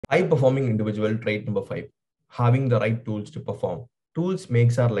High performing individual trait number 5, having the right tools to perform. Tools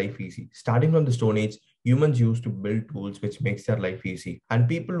makes our life easy. Starting from the Stone Age, humans used to build tools which makes their life easy. And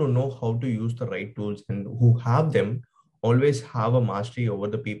people who know how to use the right tools and who have them always have a mastery over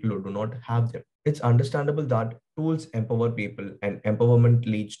the people who do not have them. It's understandable that tools empower people and empowerment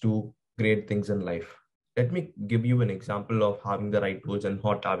leads to great things in life. Let me give you an example of having the right tools and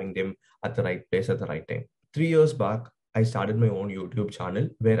not having them at the right place at the right time. 3 years back, I started my own YouTube channel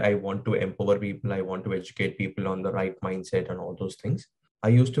where I want to empower people. I want to educate people on the right mindset and all those things. I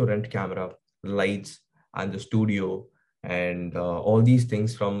used to rent camera, lights, and the studio and all these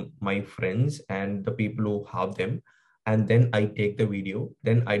things from my friends and the people who have them. And then I take the video.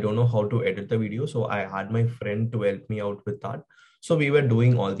 Then I don't know how to edit the video. So I had my friend to help me out with that. So we were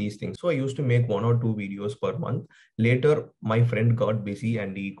doing all these things. So I used to make 1 or 2 videos per month. Later, my friend got busy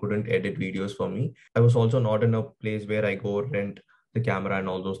and he couldn't edit videos for me. I was also not in a place where I go rent the camera and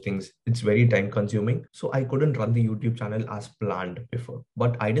all those things. It's very time consuming. So I couldn't run the YouTube channel as planned before.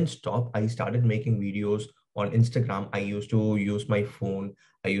 But I didn't stop. I started making videos on Instagram. I used to use my phone.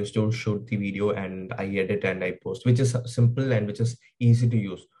 I used to shoot the video and I edit and I post, which is simple and which is easy to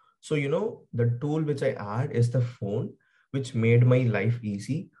use. So, the tool which I add is the phone, which made my life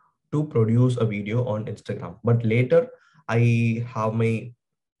easy to produce a video on Instagram. But later, I have my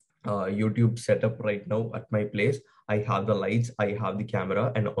YouTube setup right now at my place. I have the lights, I have the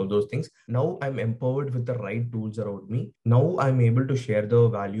camera, and all those things. Now I'm empowered with the right tools around me. Now I'm able to share the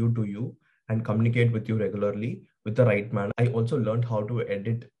value to you and communicate with you regularly with the right man. I also learned how to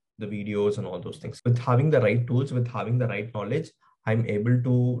edit the videos and all those things. With having the right tools, with having the right knowledge, I'm able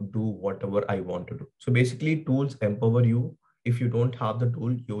to do whatever I want to do. So basically, tools empower you. If you don't have the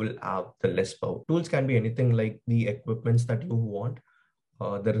tool, you will have the less power. Tools can be anything like the equipments that you want,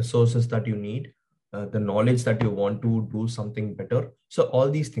 the resources that you need, the knowledge that you want to do something better. So all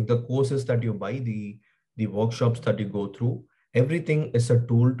these things, the courses that you buy, the workshops that you go through, everything is a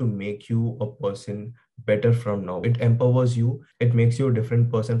tool to make you a person better from now. It empowers you. It makes you a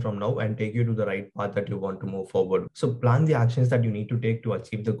different person from now and take you to the right path that you want to move forward. So plan the actions that you need to take to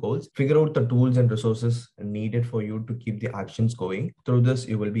achieve the goals. Figure out the tools and resources needed for you to keep the actions going. Through this,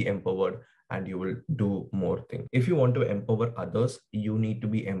 you will be empowered and you will do more things. If you want to empower others, you need to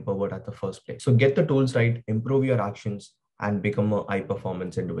be empowered at the first place. So get the tools right, improve your actions, and become a high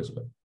performance individual.